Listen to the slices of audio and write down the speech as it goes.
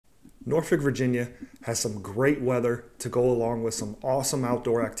Norfolk, Virginia has some great weather to go along with some awesome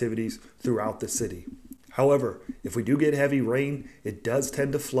outdoor activities throughout the city. However, if we do get heavy rain, it does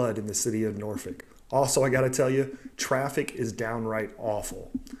tend to flood in the city of Norfolk. Also, I gotta tell you, traffic is downright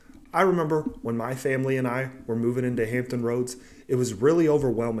awful. I remember when my family and I were moving into Hampton Roads, it was really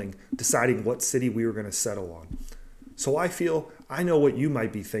overwhelming deciding what city we were gonna settle on. So I know what you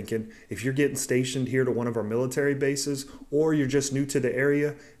might be thinking if you're getting stationed here to one of our military bases, or you're just new to the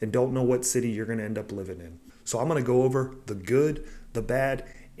area and don't know what city you're gonna end up living in. So I'm gonna go over the good, the bad,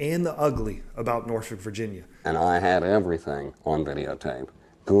 and the ugly about Norfolk, Virginia. And I had everything on videotape.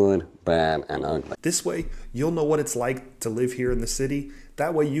 Good, bad, and ugly. This way, you'll know what it's like to live here in the city.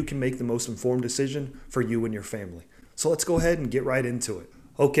 That way you can make the most informed decision for you and your family. So let's go ahead and get right into it.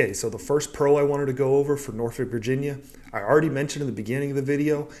 Okay, so the first pro I wanted to go over for Norfolk, Virginia, I already mentioned in the beginning of the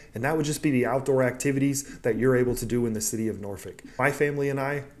video, and that would just be the outdoor activities that you're able to do in the city of Norfolk. My family and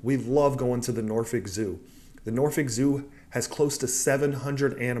I, we love going to the Norfolk Zoo. The Norfolk Zoo has close to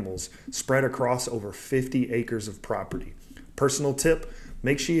 700 animals spread across over 50 acres of property. Personal tip,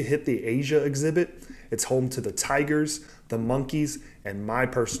 make sure you hit the Asia exhibit. It's home to the tigers, the monkeys, and my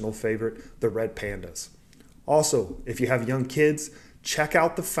personal favorite, the red pandas. Also, if you have young kids, check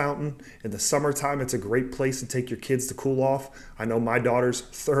out the fountain. In the summertime, it's a great place to take your kids to cool off. I know my daughters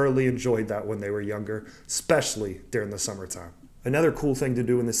thoroughly enjoyed that when they were younger, especially during the summertime. Another cool thing to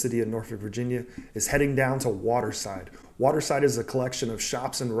do in the city of Norfolk, Virginia is heading down to Waterside. Waterside is a collection of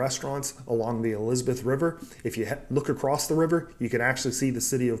shops and restaurants along the Elizabeth River. If you look across the river, you can actually see the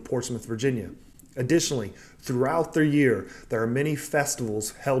city of Portsmouth, Virginia. Additionally, throughout the year, there are many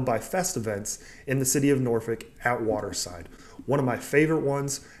festivals held by Festivents in the city of Norfolk at Waterside. One of my favorite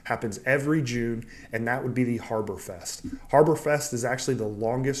ones happens every June, and that would be the Harbor Fest. Harbor Fest is actually the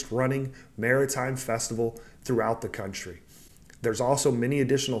longest running maritime festival throughout the country. There's also many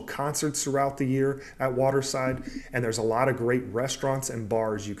additional concerts throughout the year at Waterside, and there's a lot of great restaurants and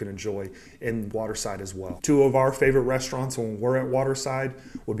bars you can enjoy in Waterside as well. Two of our favorite restaurants when we're at Waterside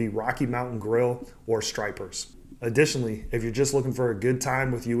would be Rocky Mountain Grill or Stripers. Additionally, if you're just looking for a good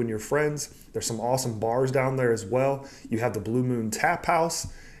time with you and your friends, there's some awesome bars down there as well. You have the Blue Moon Tap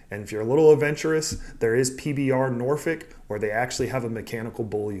House, and if you're a little adventurous, there is PBR Norfolk, where they actually have a mechanical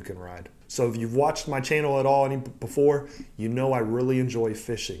bull you can ride. So if you've watched my channel at all before, you know I really enjoy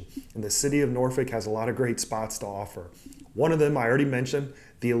fishing. And the city of Norfolk has a lot of great spots to offer. One of them I already mentioned,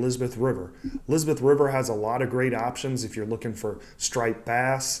 the Elizabeth River. Elizabeth River has a lot of great options if you're looking for striped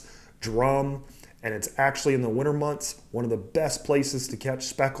bass, drum, and it's actually in the winter months, one of the best places to catch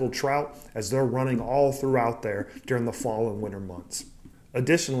speckled trout, as they're running all throughout there during the fall and winter months.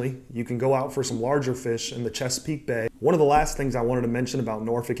 Additionally, you can go out for some larger fish in the Chesapeake Bay. One of the last things I wanted to mention about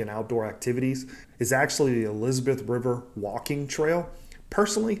Norfolk and outdoor activities is actually the Elizabeth River walking trail.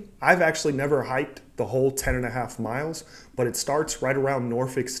 Personally, I've actually never hiked the whole 10.5 miles, but it starts right around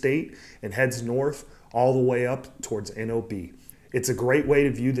Norfolk State and heads north all the way up towards NOB. It's a great way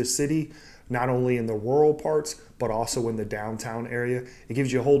to view the city, not only in the rural parts, but also in the downtown area. It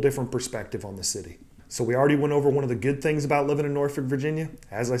gives you a whole different perspective on the city. So we already went over one of the good things about living in Norfolk, Virginia.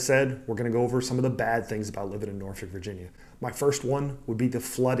 As I said, we're going to go over some of the bad things about living in Norfolk, Virginia. My first one would be the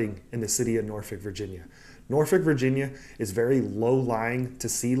flooding in the city of Norfolk, Virginia. Norfolk, Virginia is very low-lying to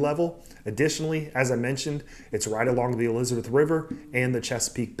sea level. Additionally, as I mentioned, it's right along the Elizabeth River and the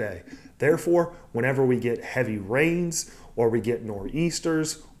Chesapeake Bay. Therefore, whenever we get heavy rains or we get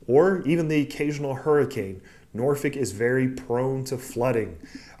nor'easters or even the occasional hurricane, Norfolk is very prone to flooding.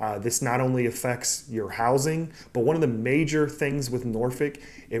 This not only affects your housing, but one of the major things with Norfolk,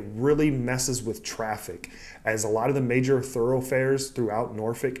 it really messes with traffic, as a lot of the major thoroughfares throughout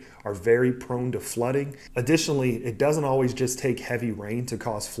Norfolk are very prone to flooding. Additionally, it doesn't always just take heavy rain to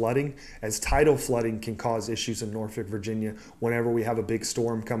cause flooding, as tidal flooding can cause issues in Norfolk, Virginia whenever we have a big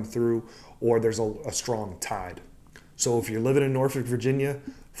storm come through or there's a strong tide. So if you're living in Norfolk, Virginia,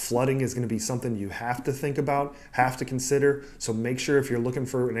 flooding is going to be something you have to think about, have to consider. So make sure if you're looking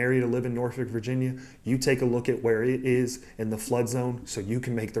for an area to live in Norfolk, Virginia, you take a look at where it is in the flood zone so you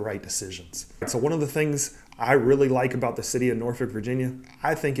can make the right decisions. So one of the things I really like about the city of Norfolk, Virginia,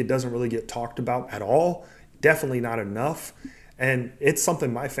 I think it doesn't really get talked about at all, definitely not enough. And it's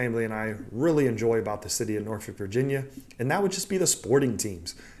something my family and I really enjoy about the city of Norfolk, Virginia, and that would just be the sporting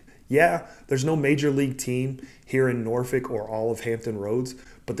teams. Yeah, there's no major league team here in Norfolk or all of Hampton Roads,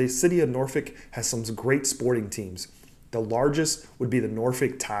 but the city of Norfolk has some great sporting teams. The largest would be the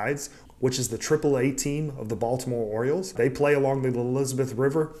Norfolk Tides, which is the AAA team of the Baltimore Orioles. They play along the Elizabeth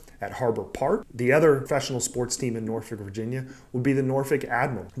River at Harbor Park. The other professional sports team in Norfolk, Virginia would be the Norfolk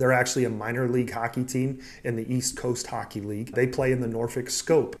Admiral. They're actually a minor league hockey team in the East Coast Hockey League. They play in the Norfolk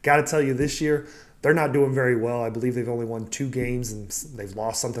Scope. Gotta tell you, this year, they're not doing very well. I believe they've only won 2 games and they've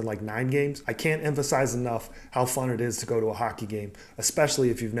lost something like 9 games. I can't emphasize enough how fun it is to go to a hockey game,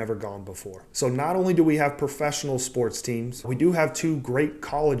 especially if you've never gone before. So not only do we have professional sports teams, we do have 2 great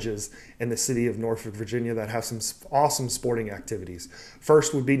colleges in the city of Norfolk, Virginia that have some awesome sporting activities.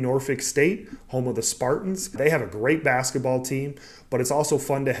 First would be Norfolk State, home of the Spartans. They have a great basketball team, but it's also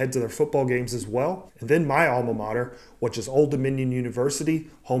fun to head to their football games as well. And then my alma mater, which is Old Dominion University,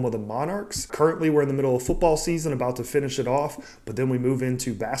 home of the Monarchs. Currently, we're in the middle of football season, about to finish it off, but then we move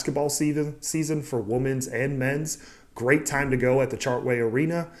into basketball season for women's and men's. Great time to go at the Chartway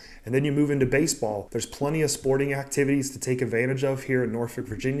Arena. And then you move into baseball. There's plenty of sporting activities to take advantage of here in Norfolk,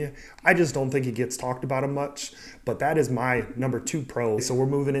 Virginia. I just don't think it gets talked about much, but that is my number 2 pro. So we're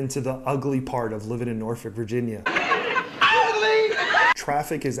moving into the ugly part of living in Norfolk, Virginia.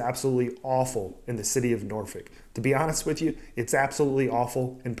 Traffic is absolutely awful in the city of Norfolk. To be honest with you, it's absolutely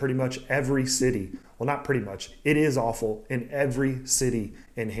awful in pretty much every city. Well, not pretty much. It is awful in every city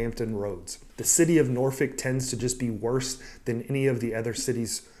in Hampton Roads. The city of Norfolk tends to just be worse than any of the other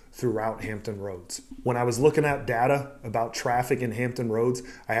cities throughout Hampton Roads. When I was looking at data about traffic in Hampton Roads,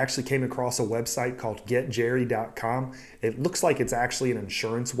 I actually came across a website called getjerry.com. It looks like it's actually an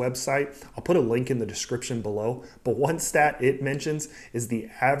insurance website. I'll put a link in the description below. But one stat it mentions is the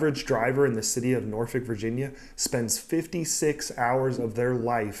average driver in the city of Norfolk, Virginia spends 56 hours of their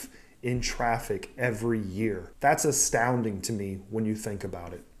life in traffic every year. That's astounding to me when you think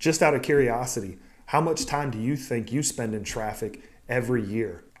about it. Just out of curiosity, how much time do you think you spend in traffic every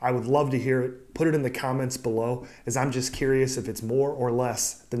year? I would love to hear it. Put it in the comments below, as I'm just curious if it's more or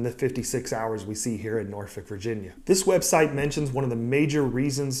less than the 56 hours we see here in Norfolk, Virginia. This website mentions one of the major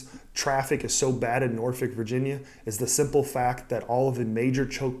reasons traffic is so bad in Norfolk, Virginia is the simple fact that all of the major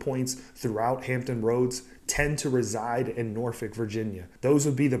choke points throughout Hampton Roads tend to reside in Norfolk, Virginia. Those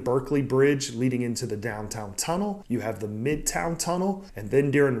would be the Berkeley Bridge leading into the downtown tunnel. You have the Midtown Tunnel, and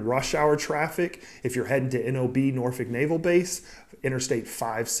then during rush hour traffic, if you're heading to NOB, Norfolk Naval Base, Interstate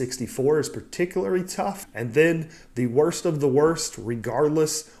 564 is particularly tough. And then the worst of the worst,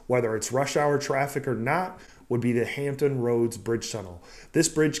 regardless whether it's rush hour traffic or not, would be the Hampton Roads Bridge Tunnel. This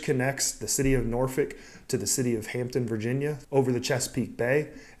bridge connects the city of Norfolk to the city of Hampton, Virginia, over the Chesapeake Bay.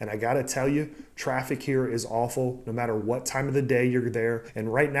 And I gotta tell you, traffic here is awful no matter what time of the day you're there.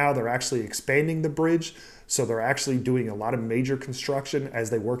 And right now they're actually expanding the bridge. So they're actually doing a lot of major construction as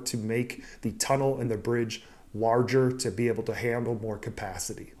they work to make the tunnel and the bridge larger to be able to handle more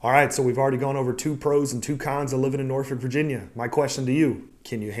capacity. All right, so we've already gone over 2 pros and 2 cons of living in Norfolk, Virginia. My question to you,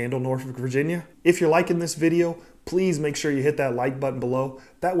 can you handle Norfolk, Virginia? If you're liking this video, please make sure you hit that like button below.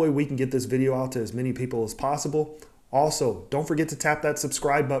 That way we can get this video out to as many people as possible. Also, don't forget to tap that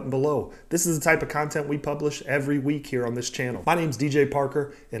subscribe button below. This is the type of content we publish every week here on this channel. My name's DJ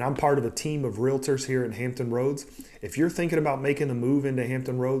Parker, and I'm part of a team of realtors here in Hampton Roads. If you're thinking about making a move into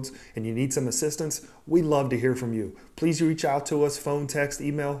Hampton Roads and you need some assistance, we'd love to hear from you. Please reach out to us, phone, text,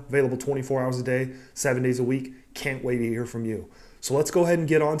 email, available 24 hours a day, 7 days a week. Can't wait to hear from you. So let's go ahead and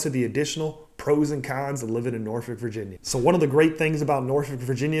get on to the additional pros and cons of living in Norfolk, Virginia. So one of the great things about Norfolk,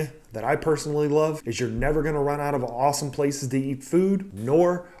 Virginia that I personally love is you're never gonna run out of awesome places to eat food,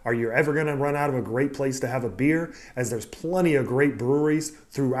 nor are you ever gonna run out of a great place to have a beer, as there's plenty of great breweries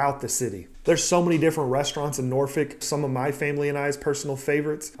throughout the city. There's so many different restaurants in Norfolk. Some of my family and I's personal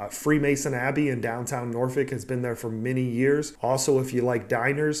favorites. Freemason Abbey in downtown Norfolk has been there for many years. Also, if you like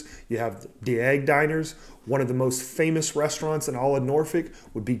diners, you have the Egg Diners. One of the most famous restaurants in all of Norfolk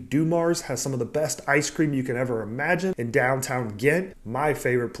would be Dumar's, has some of the best ice cream you can ever imagine. In downtown Ghent, my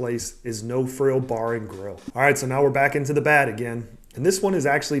favorite place is No Frill Bar and Grill. All right, so now we're back into the bad again. And this one is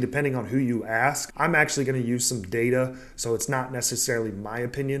actually depending on who you ask. I'm actually going to use some data, so it's not necessarily my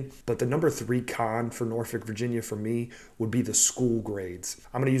opinion. But the number 3 con for Norfolk, Virginia for me would be the school grades.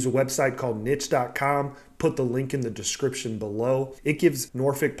 I'm going to use a website called niche.com. Put the link in the description below. It gives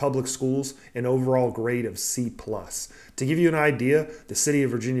Norfolk Public Schools an overall grade of C+. To give you an idea, the city of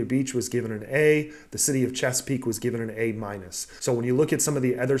Virginia Beach was given an A, the city of Chesapeake was given an A-. So when you look at some of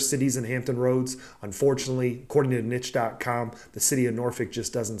the other cities in Hampton Roads, unfortunately, according to niche.com, the city of Norfolk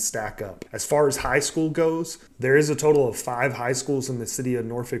just doesn't stack up. As far as high school goes, there is a total of 5 high schools in the city of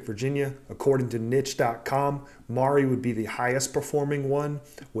Norfolk, Virginia. According to niche.com, Maury would be the highest performing one,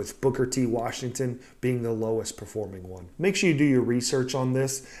 with Booker T. Washington being the the lowest performing one. Make sure you do your research on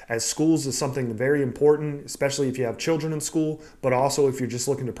this, as schools is something very important, especially if you have children in school, but also if you're just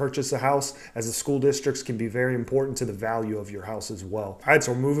looking to purchase a house, as the school districts can be very important to the value of your house as well. All right,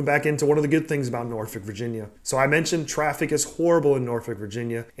 so we're moving back into one of the good things about Norfolk, Virginia. So I mentioned traffic is horrible in Norfolk,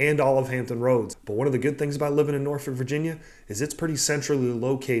 Virginia and all of Hampton Roads, but one of the good things about living in Norfolk, Virginia is it's pretty centrally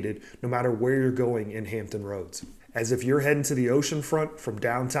located no matter where you're going in Hampton Roads. As if you're heading to the ocean front from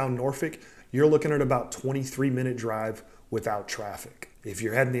downtown Norfolk, you're looking at about 23-minute drive without traffic. If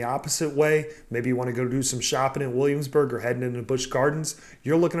you're heading the opposite way, maybe you want to go do some shopping in Williamsburg or heading into Busch Gardens,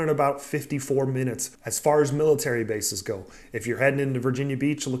 you're looking at about 54 minutes as far as military bases go. If you're heading into Virginia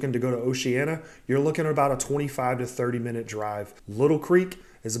Beach looking to go to Oceana, you're looking at about a 25 to 30-minute drive. Little Creek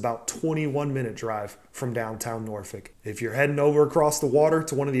is about 21-minute drive from downtown Norfolk. If you're heading over across the water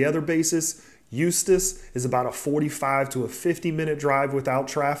to one of the other bases, Eustis is about a 45 to a 50-minute drive without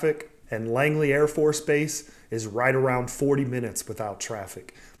traffic, and Langley Air Force Base is right around 40 minutes without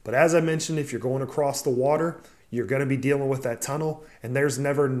traffic. But as I mentioned, if you're going across the water, you're going to be dealing with that tunnel, and there's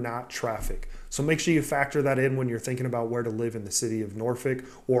never not traffic. So make sure you factor that in when you're thinking about where to live in the city of Norfolk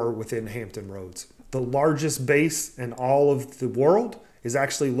or within Hampton Roads. The largest base in all of the world is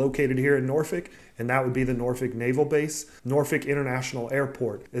actually located here in Norfolk, and that would be the Norfolk Naval Base. Norfolk International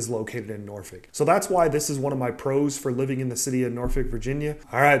Airport is located in Norfolk. So that's why this is one of my pros for living in the city of Norfolk, Virginia.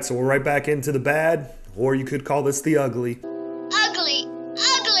 All right, so we're right back into the bad, or you could call this the ugly. Ugly.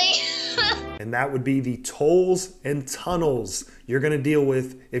 And that would be the tolls and tunnels you're going to deal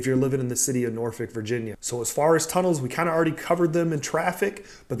with if you're living in the city of Norfolk, Virginia. So as far as tunnels, we kind of already covered them in traffic,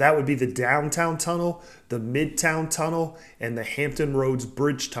 but that would be the downtown tunnel, the midtown tunnel, and the Hampton Roads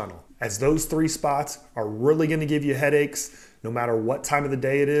Bridge tunnel. As those three spots are really going to give you headaches no matter what time of the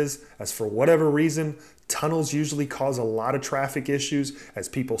day it is, as for whatever reason, tunnels usually cause a lot of traffic issues as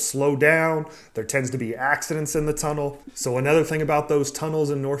people slow down. There tends to be accidents in the tunnel. So another thing about those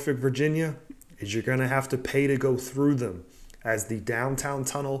tunnels in Norfolk, Virginia is you're going to have to pay to go through them, as the downtown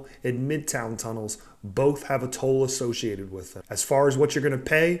tunnel and midtown tunnels both have a toll associated with them. As far as what you're going to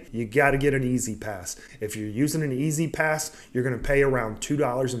pay, you got to get an Easy Pass. If you're using an Easy Pass, you're going to pay around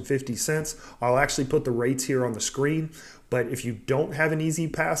 $2.50. I'll actually put the rates here on the screen, but if you don't have an Easy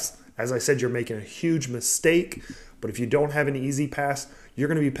Pass, as I said, you're making a huge mistake. But if you don't have an Easy Pass, you're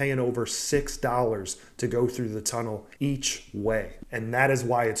going to be paying over $6 to go through the tunnel each way. And that is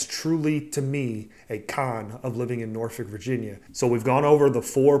why it's truly, to me, a con of living in Norfolk, Virginia. So we've gone over the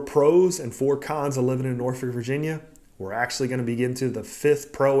 4 pros and 4 cons of living in Norfolk, Virginia. We're actually going to begin to the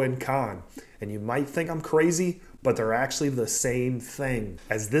 5th pro and con. And you might think I'm crazy, but they're actually the same thing,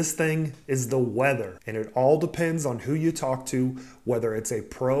 as this thing is the weather. And it all depends on who you talk to, whether it's a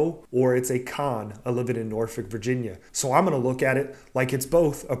pro or it's a con of living in Norfolk, Virginia. So I'm going to look at it like it's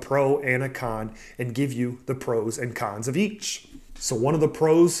both a pro and a con and give you the pros and cons of each. So one of the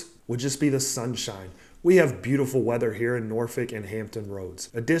pros would just be the sunshine. We have beautiful weather here in Norfolk and Hampton Roads.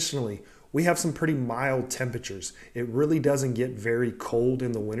 Additionally, we have some pretty mild temperatures. It really doesn't get very cold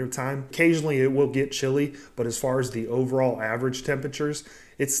in the wintertime. Occasionally it will get chilly, but as far as the overall average temperatures,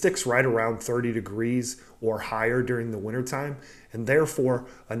 it sticks right around 30 degrees or higher during the wintertime. And therefore,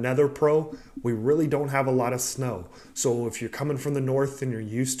 another pro, we really don't have a lot of snow. So if you're coming from the north and you're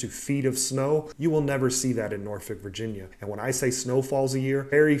used to feet of snow, you will never see that in Norfolk, Virginia. And when I say snowfalls a year,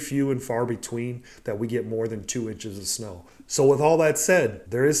 very few and far between that we get more than 2 inches of snow. So with all that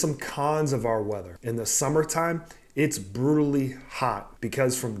said, there is some cons of our weather. In the summertime, it's brutally hot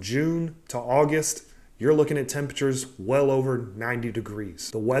because from June to August, you're looking at temperatures well over 90 degrees.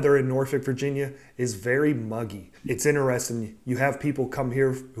 The weather in Norfolk, Virginia is very muggy. It's interesting. You have people come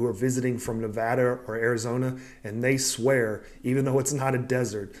here who are visiting from Nevada or Arizona, and they swear, even though it's not a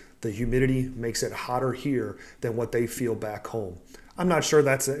desert, the humidity makes it hotter here than what they feel back home. I'm not sure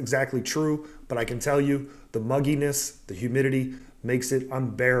that's exactly true, but I can tell you the mugginess, the humidity makes it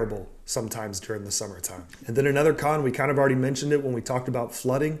unbearable sometimes during the summertime. And then another con, we kind of already mentioned it when we talked about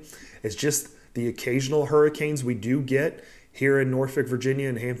flooding, is just the occasional hurricanes we do get here in Norfolk, Virginia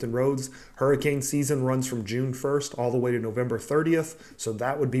and Hampton Roads. Hurricane season runs from June 1st all the way to November 30th. So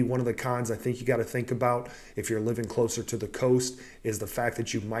that would be one of the cons I think you got to think about if you're living closer to the coast, is the fact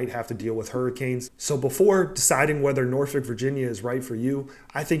that you might have to deal with hurricanes. So before deciding whether Norfolk, Virginia is right for you,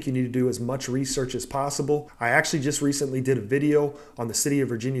 I think you need to do as much research as possible. I actually just recently did a video on the city of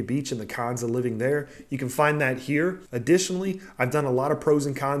Virginia Beach and the cons of living there. You can find that here. Additionally, I've done a lot of pros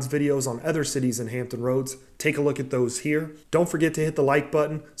and cons videos on other cities in Hampton Roads. Take a look at those here. Don't forget to hit the like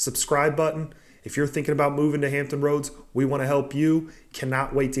button, subscribe button. If you're thinking about moving to Hampton Roads, we want to help you.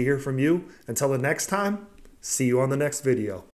 Cannot wait to hear from you. Until the next time, see you on the next video.